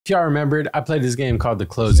If y'all remembered, I played this game called The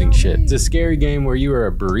Closing Shit. It's a scary game where you were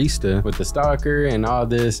a barista with the stalker and all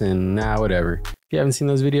this and whatever. If you haven't seen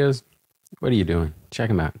those videos, what are you doing? Check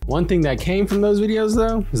them out. One thing that came from those videos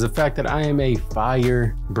though, is the fact that I am a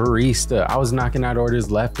fire barista. I was knocking out orders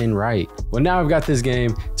left and right. Well, now I've got this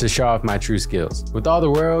game to show off my true skills. With all the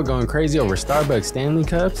world going crazy over Starbucks Stanley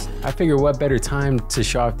Cups, I figure what better time to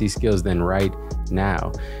show off these skills than right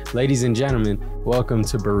now. Ladies and gentlemen, welcome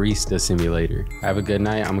to Barista Simulator. Have a good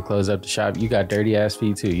night. I'm gonna close up the shop. You got dirty ass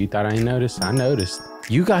feet too. You thought I ain't noticed? I noticed.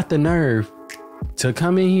 You got the nerve to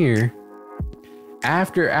come in here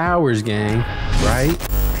after hours, gang, right?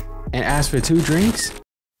 And ask for 2 drinks?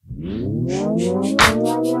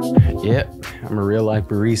 Yep, I'm a real life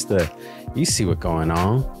barista. You see what going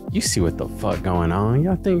on. You see what the fuck going on.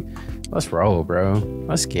 Y'all think, let's roll, bro.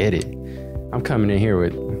 Let's get it. I'm coming in here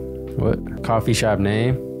with, what, coffee shop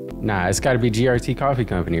name? Nah, it's gotta be GRT Coffee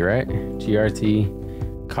Company, right?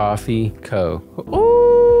 GRT Coffee Co.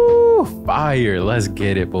 Ooh, fire, let's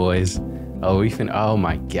get it, boys. Oh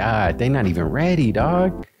my God, they not even ready,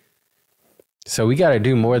 dog. So we gotta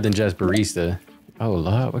do more than just barista. Oh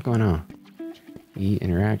Lord, what's going on? E,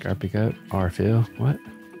 interact, R, pick up, R, fill, what?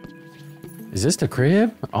 Is this the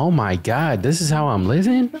crib? Oh my God, this is how I'm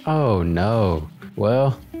living? Oh no.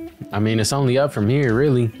 Well, I mean, it's only up from here,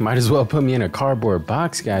 really. Might as well put me in a cardboard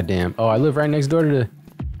box, goddamn. Oh, I live right next door to the...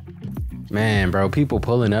 Man, bro, people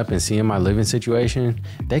pulling up and seeing my living situation,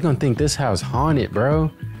 they gonna think this house haunted, bro.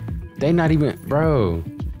 They not even, bro.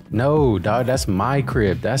 No, dog, that's my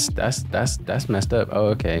crib. That's messed up. Oh,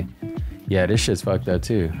 okay. Yeah, this shit's fucked up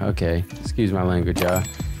too. Okay, excuse my language, y'all.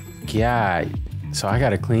 God, so I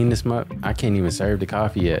gotta clean this up. I can't even serve the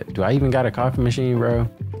coffee yet. Do I even got a coffee machine, bro?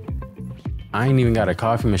 I ain't even got a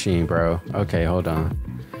coffee machine, bro. Okay, hold on.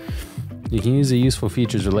 You can use the useful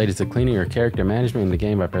features related to cleaning or character management in the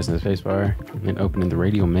game by pressing the spacebar and opening the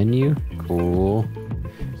radio menu. Cool.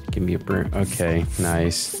 Give me a burn. Okay,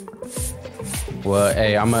 nice. Well,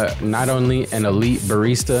 hey, I'm not only an elite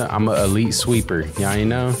barista, I'm an elite sweeper. Y'all ain't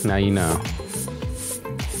know? Now you know.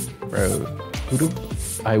 Bro,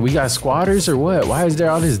 hey, we got squatters or what? Why is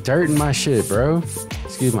there all this dirt in my shit, bro?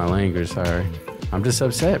 Excuse my language, sorry. I'm just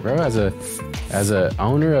upset, bro. As a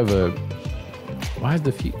owner of a... Why is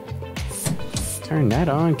the few... Turn that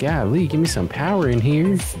on? Golly, give me some power in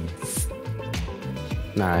here.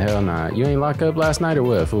 Nah, hell nah. You ain't locked up last night or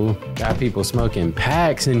what, fool? Got people smoking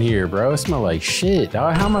packs in here, bro. It smell like shit,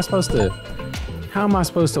 dog. How am I supposed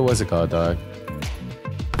to, what's it called, dog?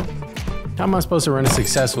 How am I supposed to run a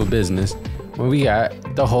successful business when we got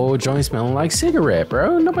the whole joint smelling like cigarette,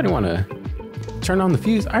 bro? Nobody wanna turn on the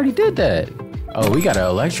fuse. I already did that. Oh, we got an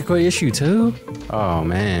electrical issue too? Oh,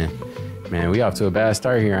 man. Man, we off to a bad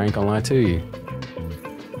start here. I ain't gonna lie to you.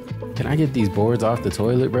 Can I get these boards off the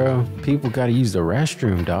toilet, bro? People gotta use the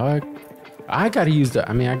restroom, dog. I gotta use the,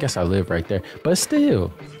 I mean, I guess I live right there, but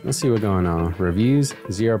still. Let's see what's going on. Reviews,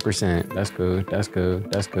 0%. That's cool, that's cool,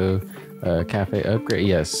 that's cool. Cafe upgrade,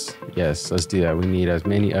 yes, let's do that. We need as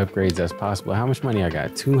many upgrades as possible. How much money I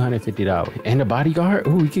got? $250. And a bodyguard?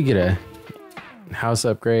 Ooh, we could get a house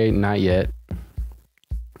upgrade, not yet.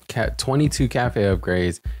 22 cafe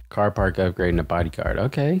upgrades, car park upgrade, and a bodyguard.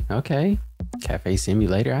 Okay, okay. Cafe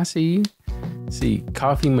simulator, I see you. See,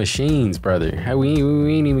 coffee machines, brother. Hey, we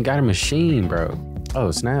ain't even got a machine, bro.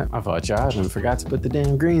 Oh, snap. I thought y'all forgot to put the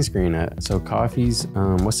damn green screen up. So coffees,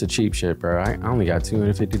 what's the cheap shit, bro? I only got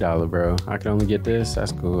 $250, bro. I can only get this.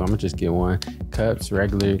 That's cool. I'm gonna just get one. Cups,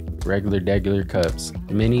 regular cups.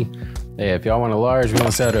 Mini. Hey, if y'all want a large, we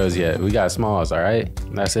don't sell those yet. We got smalls, all right?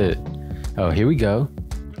 That's it. Oh, here we go.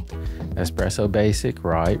 Espresso basic,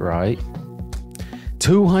 right.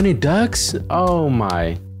 200 ducks? Oh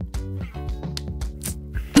my.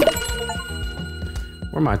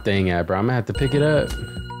 Where my thing at, bro? I'm gonna have to pick it up.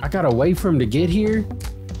 I gotta wait for him to get here?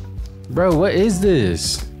 Bro, what is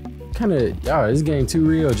this? Y'all, this game too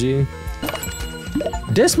real, G.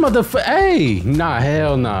 This motherfucker, hey! Nah,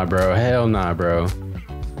 hell nah, bro. Hell nah, bro.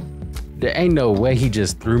 There ain't no way he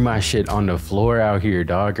just threw my shit on the floor out here,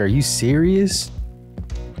 dog. Are you serious?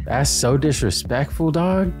 That's so disrespectful,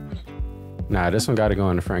 dog. Nah, this one gotta go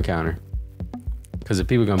on the front counter. Cause the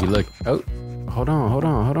people gonna be looking, oh, hold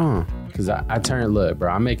on. Cause I turn, look,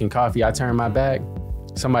 bro, I'm making coffee, I turn my back,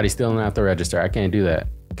 somebody's stealing out the register. I can't do that.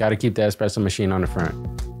 Gotta keep the espresso machine on the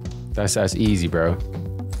front. That's easy, bro.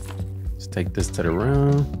 Let's take this to the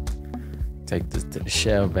room. Take this to the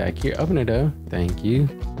shelf back here. Open it up, thank you.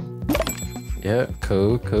 Yep,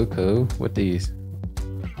 cool. What these?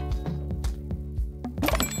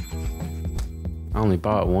 I only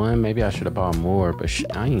bought one. Maybe I should have bought more, but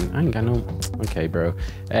I ain't got no. Okay, bro.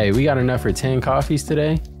 Hey, we got enough for 10 coffees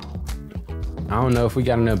today. I don't know if we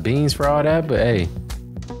got enough beans for all that, but hey,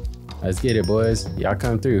 let's get it, boys. Y'all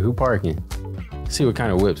come through. Who parking? See what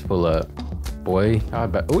kind of whips pull up. Boy, I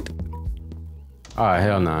bet. Oh,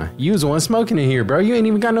 hell nah. You was the one smoking in here, bro. You ain't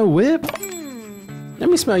even got no whip. Let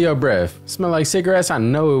me smell your breath. Smell like cigarettes? I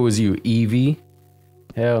know it was you, Evie.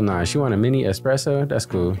 Hell nah. She want a mini espresso? That's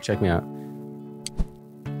cool. Check me out.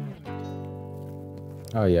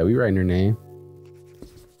 Oh yeah, we writing her name.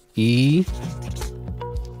 E.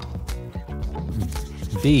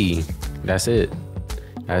 B. That's it.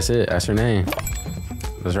 That's it. That's her name.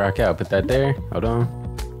 Let's rock out. Put that there. Hold on.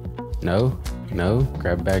 No. No.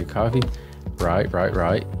 Grab a bag of coffee.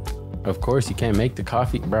 Right. Of course, you can't make the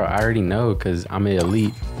coffee. Bro, I already know because I'm an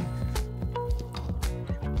elite.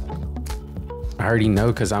 I already know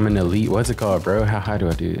because I'm an elite. What's it called, bro? How high do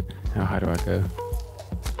I do it? How high do I go?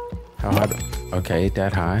 How high do... Okay,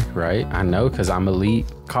 that high, right? I know because I'm elite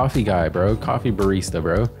coffee guy, bro. Coffee barista,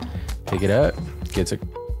 bro. Pick it up. Gets a...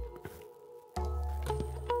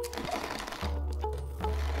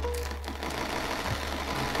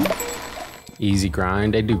 Easy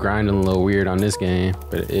grind. They do grinding a little weird on this game,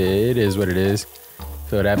 but it is what it is.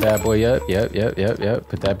 Fill that bad boy up. Yep.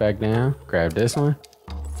 Put that back down. Grab this one.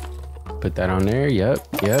 Put that on there.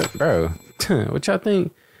 Yep. Bro, what y'all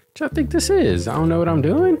think? What y'all think this is? I don't know what I'm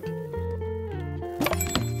doing.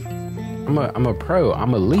 I'm a pro.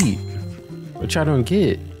 I'm elite. What y'all don't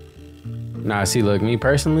get? Nah, see, look, me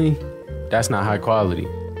personally, that's not high quality.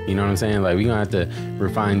 You know what I'm saying? Like, we gonna have to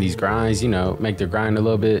refine these grinds. You know, make the grind a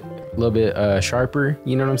little bit sharper,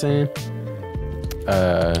 you know what I'm saying?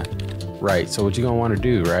 Right, so what you gonna want to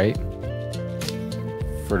do, right?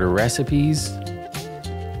 For the recipes,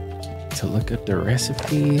 to look up the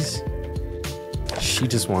recipes, she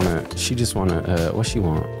just wanna what she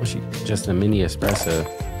want? Just a mini espresso.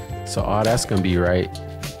 So all that's gonna be right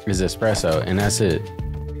is espresso, and that's it.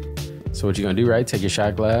 So what you gonna do, right? Take your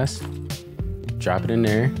shot glass, drop it in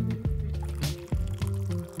there.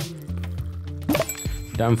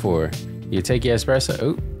 Done for. You take your espresso.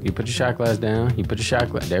 Oh, you put your shot glass down. You put your shot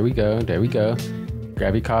glass. There we go.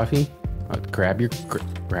 Grab your coffee. Grab your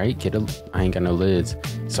right. Get a. I ain't got no lids.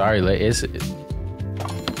 Sorry, it's.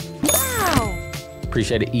 Wow.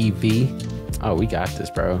 Appreciate it, EV. Oh, we got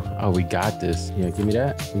this, bro. Oh, we got this. Yeah, give me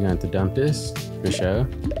that. We gonna have to dump this for sure.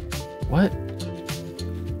 What?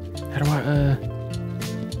 How do I?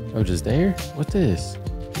 Oh, just there. What's this?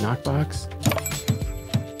 Knockbox.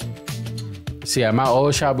 See, at my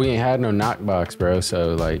old shop, we ain't had no knockbox, bro.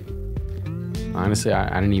 So, like, honestly,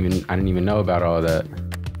 I didn't even know about all that.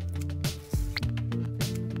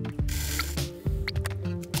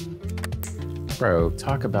 Bro,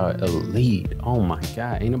 talk about elite. Oh my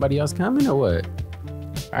God, ain't nobody else coming or what?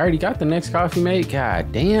 I already got the next coffee mate.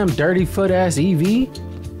 God damn, dirty foot ass EV.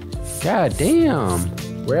 God damn,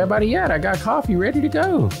 where everybody at? I got coffee ready to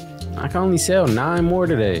go. I can only sell 9 more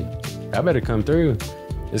today. I better come through.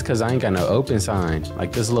 It's cause I ain't got no open sign.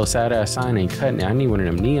 Like this little sad ass sign ain't cutting it. I need one of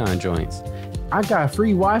them neon joints. I got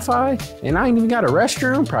free Wi-Fi and I ain't even got a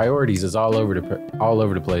restroom. Priorities is all over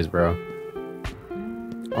the place, bro.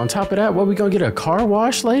 On top of that, what, we gonna get a car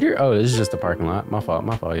wash later? Oh, this is just a parking lot. My fault,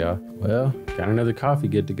 y'all. Well, got another coffee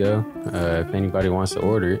good to go. If anybody wants to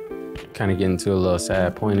order it. Kind of getting to a little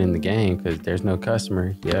sad point in the game because there's no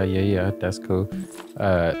customer. Yeah, that's cool.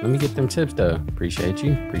 Let me get them tips though. Appreciate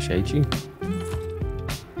you.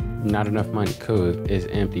 Not enough money. Cool, it's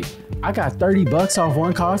empty. I got $30 off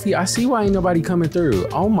one coffee. I see why ain't nobody coming through.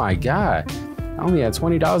 Oh my God. I only had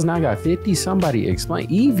 $20 and I got 50. Somebody explain.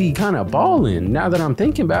 Evie kind of balling now that I'm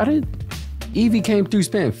thinking about it. Evie came through,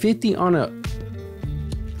 spent 30 on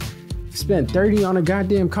a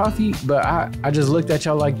goddamn coffee, but I just looked at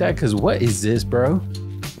y'all like that because what is this, bro?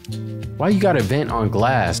 Why you got a vent on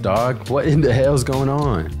glass, dog? What in the hell's going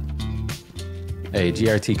on? Hey,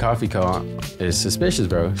 GRT Coffee Co. is suspicious,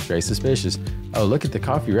 bro. Straight suspicious. Oh, look at the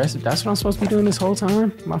coffee recipe. That's what I'm supposed to be doing this whole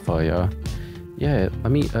time? My fault, y'all. Yeah,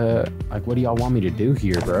 let me, like, what do y'all want me to do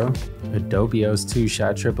here, bro? Adobeo's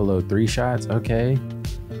 2-shot, Triple O 3 shots. Okay.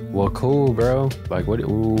 Well, cool, bro. Like, what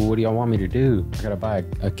do y'all want me to do? I gotta buy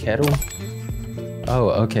a kettle? Oh,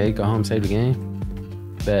 okay. Go home, save the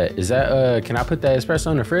game. Bet. Is that, can I put that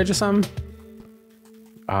espresso in the fridge or something?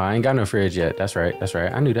 I ain't got no fridge yet. That's right.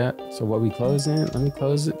 I knew that. So what, we closing? Let me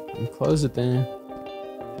close it. Let me close it then.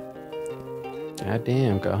 God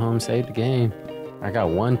damn. Go home, save the game. I got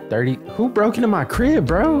 130. Who broke into my crib,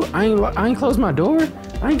 bro? I ain't closed my door.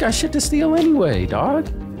 I ain't got shit to steal anyway, dog.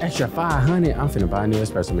 Extra 500. I'm finna buy a new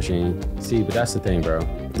espresso machine. See, but that's the thing, bro.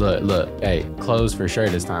 Look. Hey, closed for sure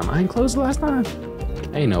this time. I ain't closed the last time.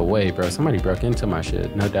 Ain't no way, bro. Somebody broke into my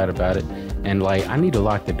shit. No doubt about it. And like, I need to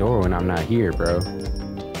lock the door when I'm not here, bro.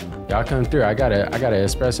 Y'all come through. I got a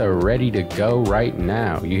espresso ready to go right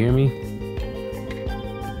now. You hear me?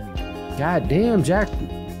 God damn, Jack.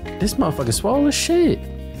 This motherfucker swole as shit.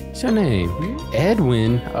 What's your name?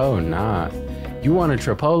 Edwin? Oh, nah. You want a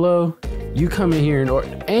Tripolo? You come in here and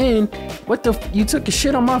what the you took a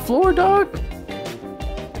shit on my floor, dog?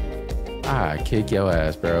 I kick your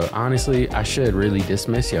ass, bro. Honestly, I should really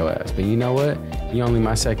dismiss your ass, but you know what? You only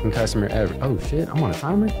my second customer ever. Oh shit, I'm on a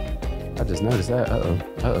timer? I just noticed that.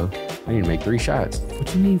 Uh-oh. I need to make 3 shots.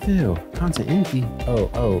 What you mean, Phil? Content empty.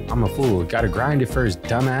 Oh, I'm a fool. Gotta grind it first,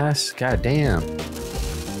 dumbass. God damn.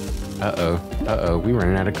 Uh-oh. We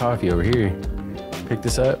running out of coffee over here. Pick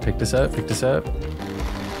this up.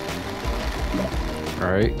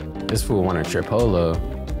 All right. This fool want a Tripolo.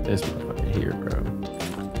 This motherfucker here, bro.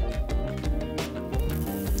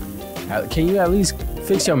 Can you at least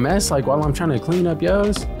fix your mess like while I'm trying to clean up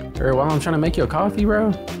yours? Or while I'm trying to make your coffee,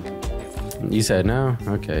 bro? You said no?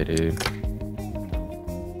 Okay, dude.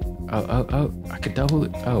 Oh, I could double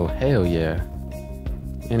it. Oh, hell yeah.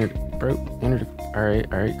 Enter. All right,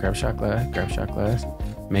 grab shot glass.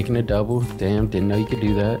 Making a double. Damn, didn't know you could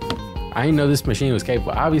do that. I didn't know this machine was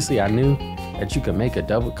capable. Obviously, I knew that you could make a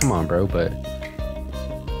double. Come on, bro, but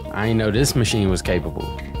I didn't know this machine was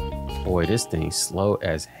capable. Boy, this thing's slow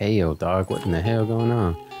as hell, dog. What in the hell going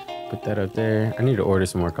on? Put that up there. I need to order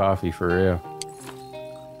some more coffee for real.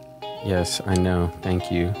 Yes, I know.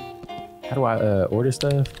 Thank you. How do I order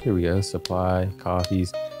stuff? Here we go. Supply,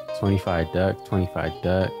 coffees, 25 duck.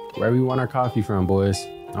 Where we want our coffee from, boys?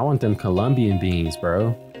 I want them Colombian beans,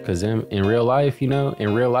 bro. Cause them in real life,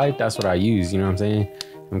 that's what I use. You know what I'm saying?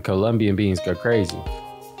 Them Colombian beans go crazy.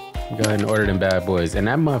 Go ahead and order them bad boys. And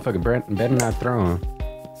that motherfucker better not throw them.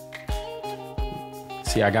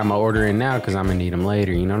 See, I got my order in now because I'm gonna need them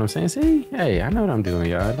later. You know what I'm saying? See, hey, I know what I'm doing,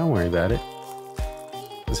 y'all. Don't worry about it.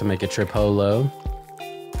 Let's make a Tripolo.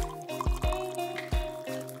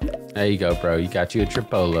 There you go, bro. You got you a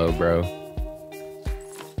Tripolo, bro.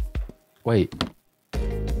 Wait.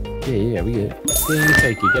 Yeah, we good. Dang,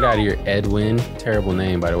 take it. Get out of here, Edwin. Terrible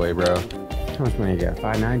name, by the way, bro. How much money you got?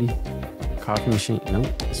 $5.90? Coffee machine? Nope.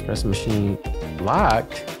 Espresso machine.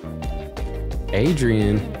 Locked?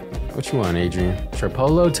 Adrian. What you want, Adrian?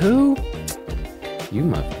 Tripolo too? You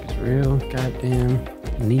motherfuckers real goddamn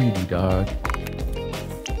needy, dog.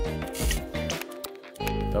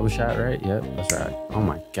 Double shot, right? Yep, that's right. Oh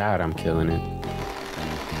my God, I'm killing it.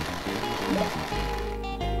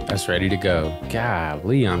 That's ready to go.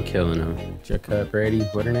 Golly, I'm killing him. Is your cup ready?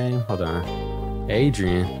 What her name? Hold on.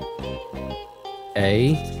 Adrian.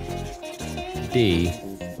 A-D.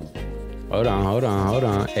 Hold on.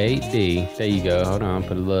 8D. There you go. Hold on.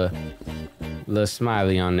 Put a little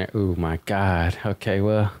smiley on there. Oh my God. Okay,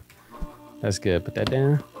 well, that's good. Put that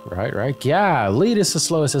down. Right. Golly, this is the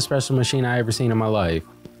slowest espresso machine I ever seen in my life.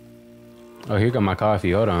 Oh, here go my coffee.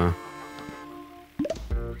 Hold on.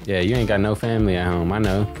 Yeah, you ain't got no family at home. I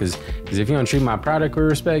know. Cause if you don't treat my product with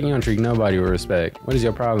respect, you don't treat nobody with respect. What is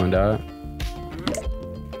your problem, dog?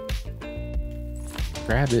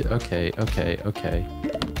 Grab it. Okay.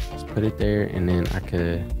 Just put it there, and then I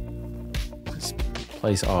could just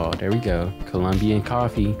place all. There we go. Colombian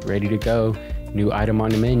coffee, ready to go. New item on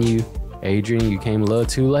the menu. Adrian, you came a little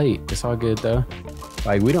too late. It's all good though.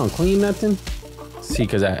 Like, we don't clean nothing. See,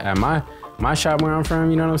 cause at my shop where I'm from,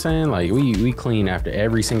 you know what I'm saying? Like, we clean after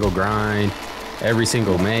every single grind, every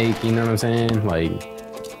single make. You know what I'm saying? Like,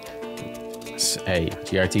 hey,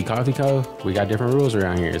 GRT Coffee Co., we got different rules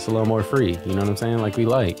around here. It's a little more free. You know what I'm saying? Like, we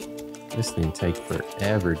like. This thing take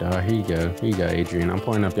forever, dog. Here you go, Adrian. I'm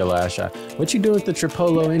pouring up your last shot. What you do with the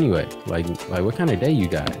Tripolo anyway? Like what kind of day you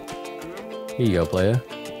got? Here you go, player.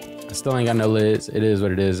 I still ain't got no lids. It is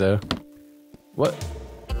what it is, though. What?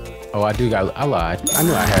 Oh, I lied. I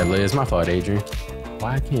knew I had lids. My fault, Adrian.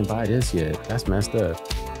 Why I can't buy this yet? That's messed up.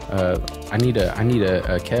 I need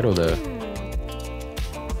a kettle though.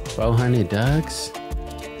 400 ducks?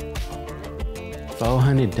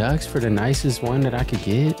 400 ducks for the nicest one that I could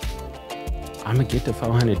get? I'm gonna get the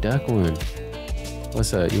 400 duck one.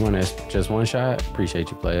 What's up? You want just one shot?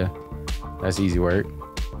 Appreciate you, player. That's easy work.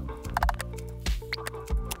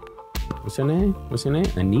 What's your name?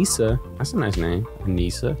 Anissa. That's a nice name.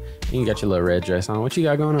 Anissa. And you got your little red dress on. What you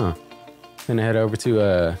got going on? Gonna head over to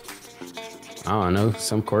I don't know,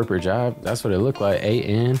 some corporate job. That's what it looked like.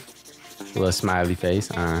 A-N. A little smiley face.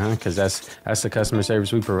 Cause that's the customer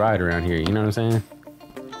service we provide around here. You know what I'm saying?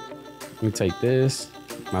 Let me take this.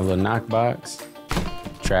 My little knockbox.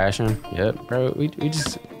 Trash them. Yep, bro. We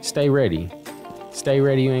just stay ready. Stay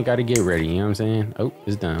ready. You ain't got to get ready. You know what I'm saying? Oh,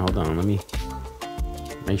 it's done. Hold on. Let me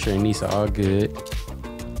make sure Anissa all good.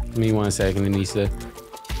 Give me 1 second, Anissa.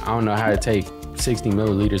 I don't know how to take 60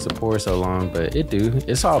 milliliters to pour so long, but it do.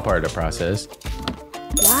 It's all part of the process.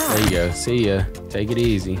 Wow. There you go. See ya. Take it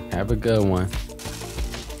easy. Have a good one.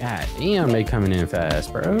 God damn, they coming in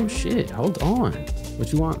fast, bro. Shit, hold on.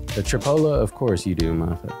 What you want? The Chipola? Of course you do,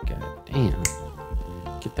 motherfucker. God damn.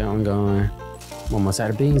 Get that one going. I'm almost out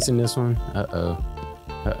of beans in this one. Uh-oh.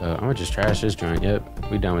 Uh-oh. I'm gonna just trash this joint.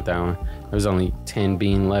 Yep, we done with that one. There's only 10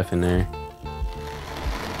 bean left in there.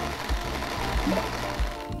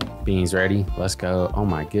 Beans ready. Let's go. Oh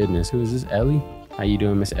my goodness. Who is this? Ellie? How you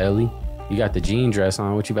doing, Miss Ellie? You got the jean dress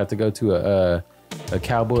on. What, you about to go to a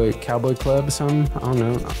cowboy club or something? I don't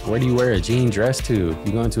know. Where do you wear a jean dress to?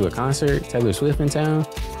 You going to a concert? Taylor Swift in town?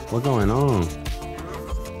 What going on?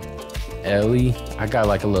 Ellie, I got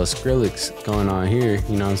like a little Skrillex going on here.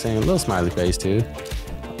 You know what I'm saying? A little smiley face too.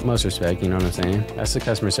 Most respect, you know what I'm saying? That's the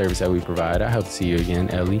customer service that we provide. I hope to see you again,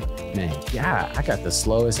 Ellie. Man, yeah, I got the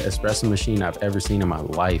slowest espresso machine I've ever seen in my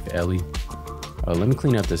life, Ellie. Oh, let me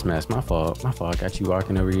clean up this mess. My fault. My fault. Got you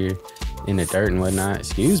walking over here in the dirt and whatnot.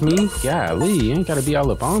 Excuse me. Golly, you ain't gotta be all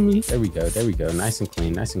up on me. There we go. There we go. Nice and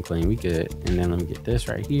clean. Nice and clean. We good. And then let me get this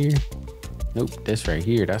right here. Nope, this right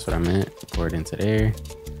here. That's what I meant. Pour it into there.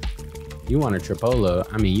 You want a Chipola?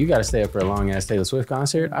 I mean, you gotta stay up for a long ass Taylor Swift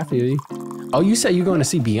concert. I feel you. Oh, you say you're going to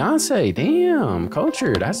see Beyonce? Damn,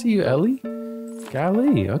 cultured. I see you, Ellie.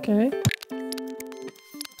 Golly, okay.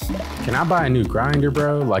 Can I buy a new grinder,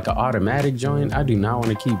 bro? Like an automatic joint? I do not want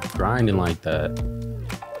to keep grinding like that.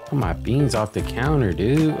 Put my beans off the counter,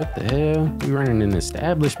 dude. What the hell? We running an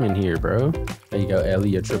establishment here, bro. There you go, Ellie,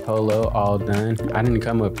 your Tripolo, all done. I didn't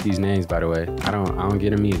come up with these names, by the way. I don't get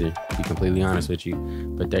them either, to be completely honest with you.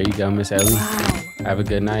 But there you go, Miss Ellie. Wow. Have a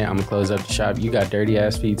good night. I'm gonna close up the shop. You got dirty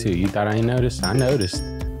ass feet too. You thought I ain't noticed? I noticed.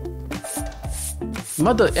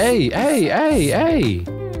 Mother, hey.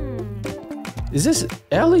 Is this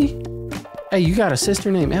Ellie? Hey, you got a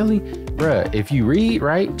sister named Ellie? Bruh, if you read,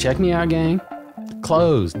 right, check me out, gang.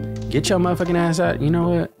 Closed. Get your motherfucking ass out. You know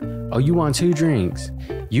what? Oh, you want 2 drinks.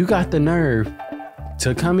 You got the nerve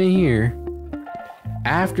to come in here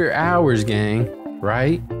after hours, gang,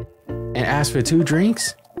 right? And ask for 2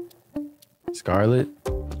 drinks? Scarlett,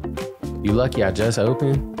 you lucky I just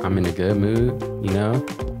opened. I'm in a good mood, you know?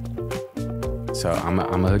 So I'm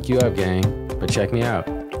gonna hook you up, gang. But check me out.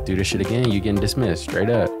 Do this shit again, you getting dismissed, straight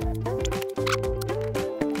up.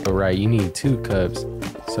 All right, you need 2 cups.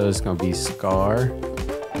 So it's gonna be Scar.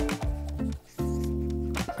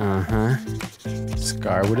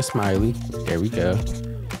 Scar with a smiley. There we go.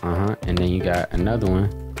 And then you got another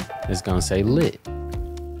one that's gonna say lit.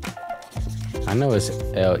 I know it's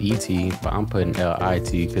L-E-T, but I'm putting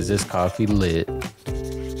L-I-T because this coffee lit.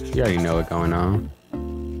 You already know what's going on.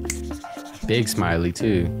 Big smiley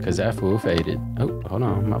too, because that fool faded. Oh, hold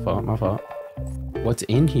on, my fault. What's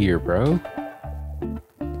in here, bro?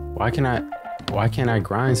 Why can't I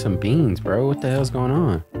grind some beans, bro? What the hell's going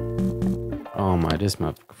on? Oh my, this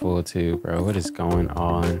motherfucker full too, bro. What is going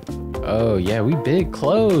on? Oh yeah, we big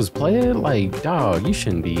clothes, player. Like, dog, you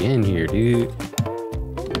shouldn't be in here, dude.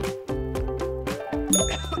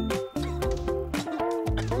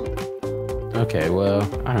 Okay, well,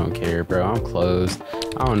 I don't care, bro. I'm closed.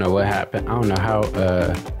 I don't know what happened. I don't know how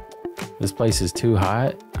this place is too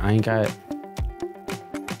hot. I ain't got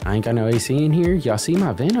no AC in here. Y'all see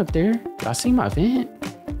my vent up there? Y'all see my vent?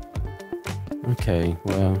 Okay,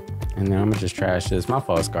 well, and then I'm gonna just trash this. My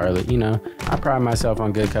fault, Scarlett. You know, I pride myself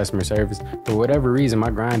on good customer service. For whatever reason,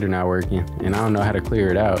 my grinder not working, and I don't know how to clear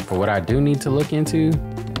it out. But what I do need to look into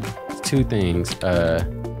is 2 things.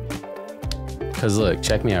 Cause look,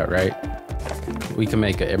 check me out, right? We can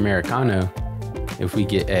make an Americano if we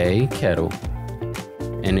get a kettle.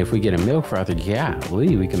 And if we get a milk frother,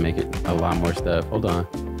 golly, we can make it a lot more stuff. Hold on.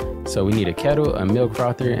 So we need a kettle, a milk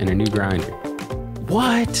frother, and a new grinder.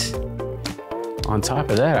 What? On top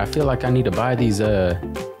of that, I feel like I need to buy these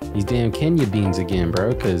damn Kenya beans again,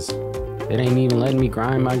 bro, because it ain't even letting me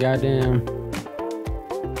grind my goddamn,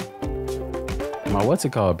 what's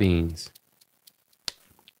it called, beans.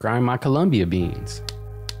 Grind my Columbia beans.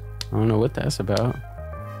 I don't know what that's about.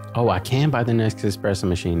 Oh, I can buy the next espresso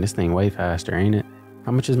machine. This thing way faster, ain't it?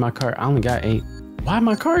 How much is my cart? I only got 8. Why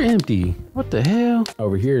my cart empty? What the hell?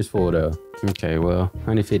 Over here is full though. Okay, well,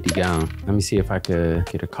 150 gone. Let me see if I could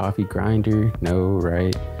get a coffee grinder. No,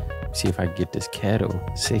 right? See if I can get this kettle.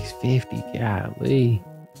 650, golly.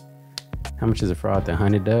 How much is a froth?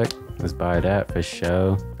 100 duck? Let's buy that for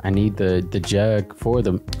sure. I need the jug for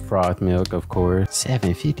the froth milk, of course.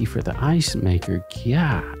 750 for the ice maker.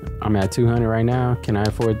 Yeah. I'm at 200 right now. Can I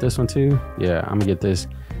afford this one too? Yeah, I'm gonna get this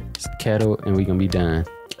kettle and we gonna be done.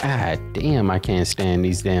 God damn, I can't stand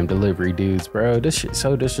these damn delivery dudes, bro. This shit's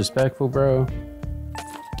so disrespectful, bro.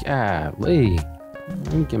 Golly.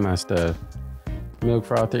 Let me get my stuff. Milk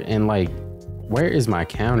frother. And like, where is my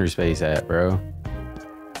counter space at, bro?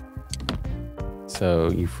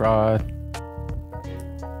 So you froth.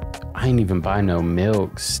 I ain't even buy no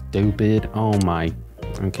milk, stupid. Oh my.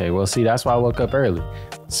 Okay, well, see, that's why I woke up early.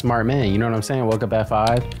 Smart man, you know what I'm saying? Woke up at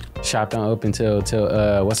 5. Shop don't open till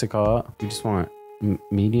what's it called? We just want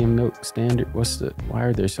medium milk, standard. Why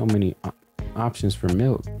are there so many options for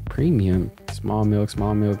milk? Premium, small milk,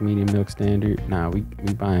 medium milk, standard. Nah, we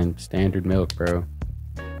buying standard milk, bro.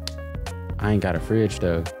 I ain't got a fridge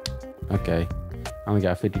though. Okay, I only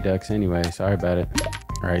got 50 ducks anyway. Sorry about it.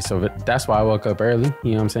 All right, so that's why I woke up early.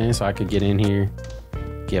 You know what I'm saying? So I could get in here,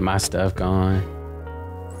 get my stuff going.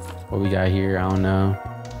 What we got here? I don't know.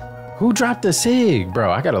 Who dropped the cig?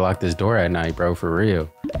 Bro, I gotta lock this door at night, bro, for real.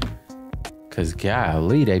 Cause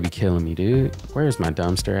golly, they be killing me, dude. Where's my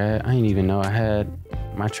dumpster at? I didn't even know I had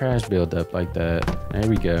my trash build up like that. There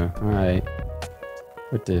we go. All right.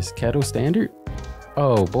 What this? Kettle standard?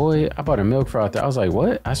 Oh boy, I bought a milk frother. I was like,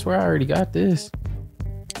 what? I swear I already got this.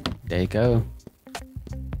 There you go.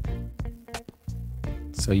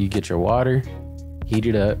 So you get your water, heat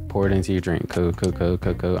it up, pour it into your drink. Cool.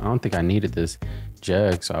 I don't think I needed this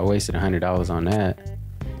jug, so I wasted $100 on that.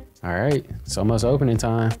 All right, it's almost opening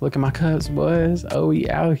time. Look at my cups, boys. Oh, we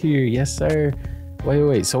out here. Yes, sir.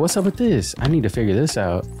 Wait. So what's up with this? I need to figure this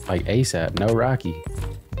out like ASAP. No Rocky.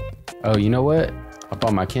 Oh, you know what? I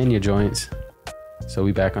bought my Kenya joints. So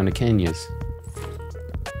we back on the Kenyas.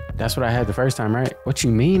 That's what I had the first time, right? What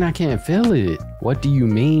you mean I can't feel it? What do you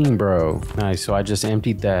mean, bro? Nice, so I just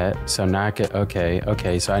emptied that. So now I could,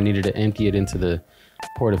 okay. So I needed to empty it into the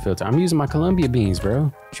portafilter. I'm using my Columbia beans, bro.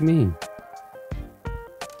 What you mean?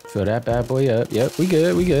 Fill that bad boy up. Yep, we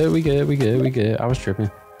good. I was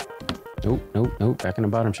tripping. Nope. Back in the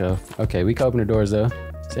bottom shelf. Okay, we can open the doors though.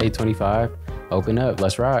 It's 8:25. Open up,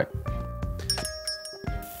 let's rock.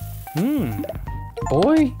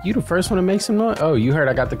 Boy, you the first one to make some noise. Oh, you heard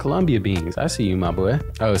I got the Columbia beans. I see you, my boy.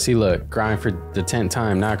 Oh, see, look, grind for the 10th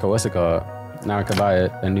time. Now, what's it called? Now I can buy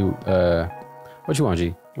a new, what you want,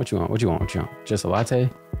 G? What you want? Just a latte?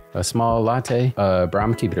 A small latte? Bro, I'm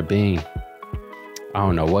gonna keep it a bean. I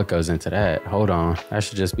don't know what goes into that. Hold on. That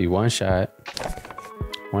should just be one shot.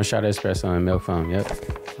 One shot of espresso and milk foam. Yep.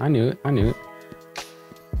 I knew it.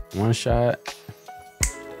 One shot.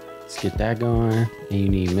 Let's get that going. And you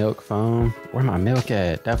need milk foam. Where my milk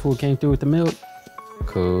at? That fool came through with the milk.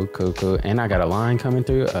 Cool. And I got a line coming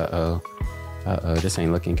through. Uh-oh. This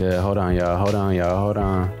ain't looking good. Hold on,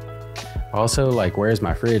 y'all. Also, like, where's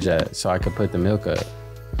my fridge at? So I could put the milk up.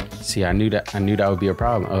 See, I knew that would be a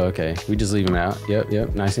problem. Oh, okay. We just leave them out.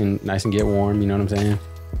 Yep. Nice and get warm. You know what I'm saying?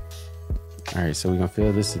 All right, so we're gonna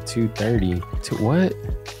fill this to 230. To what?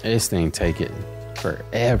 This thing take it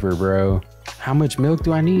forever, bro. How much milk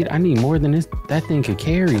do I need? I need more than that thing could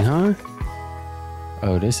carry, huh?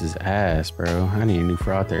 Oh, this is ass, bro. I need a new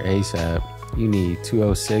frother ASAP. You need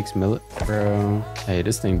 206 milli, bro. Hey,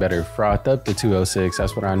 this thing better froth up to 206.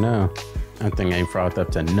 That's what I know. That thing ain't frothed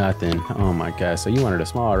up to nothing. Oh my God. So you wanted a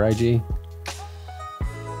small, right, G?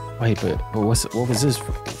 Wait, but what was this?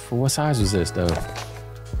 For what size was this though?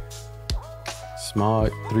 Small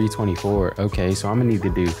 324. Okay, so I'm gonna need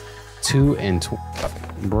to do 2 and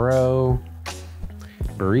bro.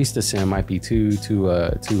 Barista sim might be too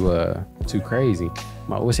crazy.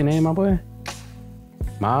 What's your name, my boy?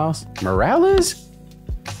 Miles Morales?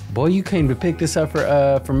 Boy, you came to pick this up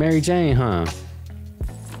for Mary Jane, huh?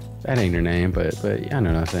 That ain't her name, but yeah, I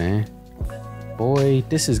know what I'm saying. Boy,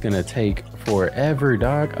 this is gonna take forever,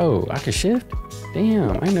 dog. Oh, I could shift?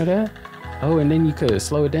 Damn, I know that. Oh, and then you could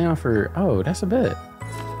slow it down for, oh, that's a bet.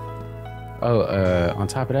 Oh, on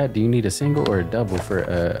top of that, do you need a single or a double for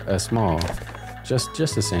a small?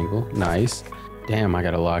 Just a single. Nice. Damn, I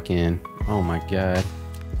gotta lock in. Oh my God.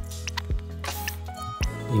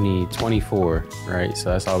 You need 24, right? So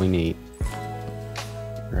that's all we need.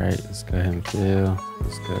 Right, let's go ahead and fill.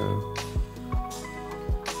 Let's go.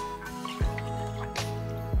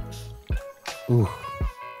 Ooh.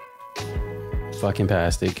 Fucking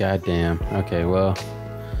passed it, goddamn. Okay, well.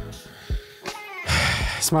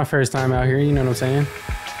 It's my first time out here, you know what I'm saying?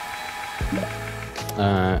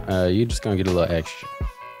 You're just gonna get a little extra.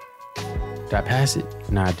 Did I pass it?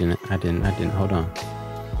 No, I didn't. Hold on.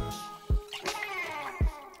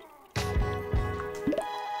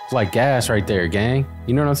 It's like gas right there, gang.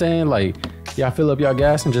 You know what I'm saying? Like, y'all fill up y'all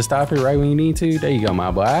gas and just stop it right when you need to. There you go,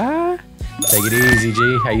 my boy. Ah, take it easy,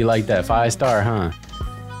 G. How you like that? 5-star, huh?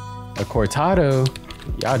 A cortado?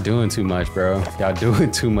 Y'all doing too much, bro. Y'all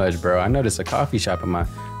doing too much, bro. I noticed a coffee shop in my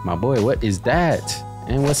boy. What is that?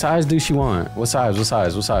 And what size do she want? What size?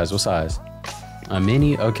 A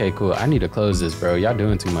mini? Okay, cool. I need to close this, bro. Y'all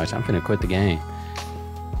doing too much. I'm finna quit the game.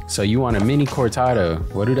 So you want a mini cortado.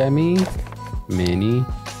 What do that mean? Mini.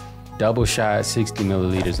 Double shot, 60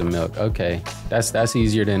 milliliters of milk. Okay, that's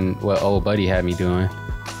easier than what old buddy had me doing.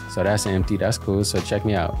 So that's empty. That's cool. So check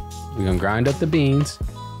me out. We're gonna grind up the beans.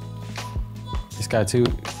 It's got two.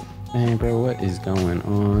 Man, bro, what is going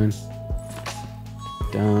on?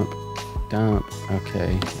 Dump, dump.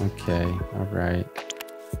 Okay, all right.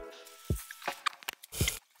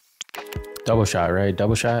 Double shot, right?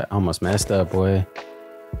 Double shot. Almost messed up, boy.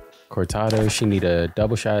 Cortado. She need a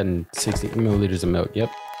double shot and 60 milliliters of milk. Yep.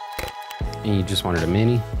 And you just wanted a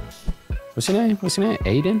mini. What's your name?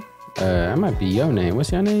 Aiden? That might be your name.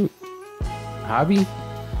 What's your name? Hobby?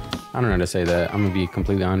 I don't know how to say that. I'm gonna be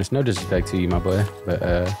completely honest. No disrespect to you, my boy. But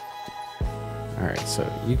all right, so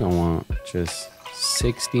you gonna want just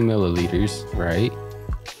 60 milliliters, right?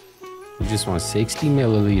 You just want 60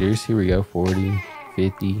 milliliters. Here we go. 40,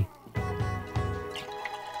 50.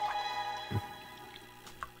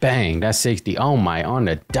 Bang, that's 60. Oh my, on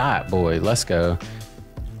the dot, boy. Let's go.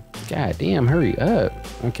 God damn, hurry up.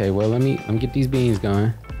 Okay, well, let me get these beans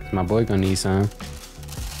going. My boy gonna need some.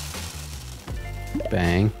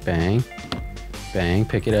 Bang, bang, bang.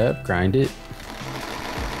 Pick it up, grind it.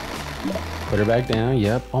 Put her back down.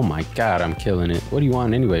 Yep. Oh my God, I'm killing it. What do you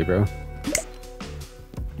want anyway, bro?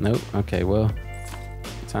 Nope. Okay, well,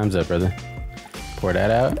 time's up, brother. Pour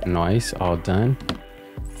that out. Nice, all done.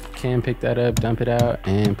 Can pick that up, dump it out,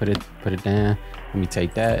 and put it down. Let me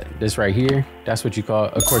take that. This right here, that's what you call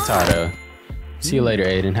a cortado. See you later,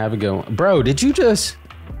 Aiden. Have a good one. Bro, did you just...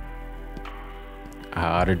 I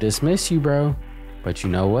ought to dismiss you, bro. But you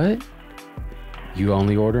know what? You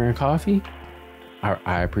only ordering coffee?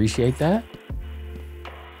 I appreciate that.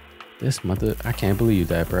 This mother... I can't believe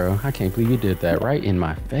that, bro. I can't believe you did that right in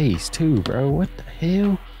my face, too, bro. What the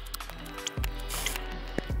hell?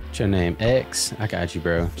 What's your name? X? I got you,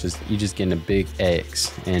 bro. You just getting a big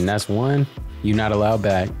X. And that's one... You not allowed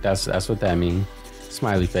back. That's what that means.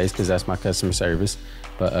 Smiley face, because that's my customer service.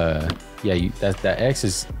 But yeah, that X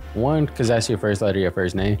is one, because that's your first letter, your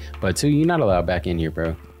first name. But two, you're not allowed back in here,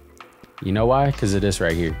 bro. You know why? Because of this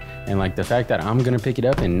right here. And like the fact that I'm gonna pick it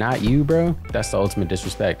up and not you, bro, that's the ultimate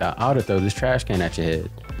disrespect. I ought to throw this trash can at your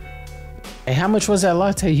head. Hey, how much was that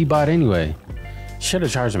latte he bought anyway? Should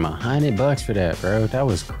have charged him $100 for that, bro. That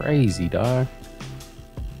was crazy, dog.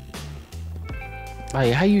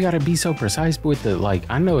 Like, how you gotta be so precise with the, like,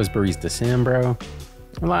 I know it's barista sim, bro.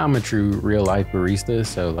 Well, I'm a true real life barista,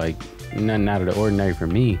 so like nothing out of the ordinary for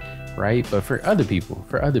me, right? But for other people,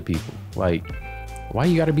 like, why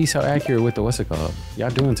you gotta be so accurate with the what's it called? Y'all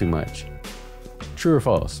doing too much. True or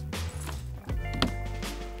false?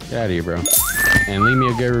 Get out of here, bro. And leave me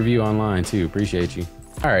a good review online too. Appreciate you.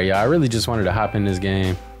 All right, y'all. I really just wanted to hop in this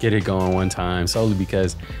game, get it going one time, solely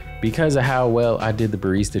because of how well I did the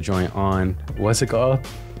barista joint on what's it called?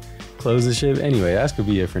 Close the ship. Anyway, that's gonna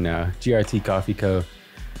be it for now. GRT Coffee Co.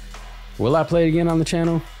 Will I play it again on the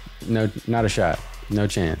channel? No, not a shot. No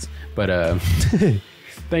chance. But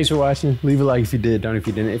thanks for watching. Leave a like if you did, don't if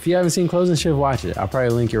you didn't. If you haven't seen Closing Shift, watch it. I'll probably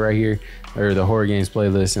link it right here, or the horror games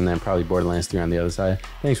playlist, and then probably Borderlands 3 on the other side.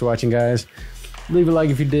 Thanks for watching, guys. Leave a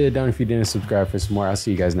like if you did, don't if you didn't. Subscribe for some more. I'll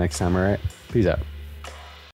see you guys next time, all right? Peace out.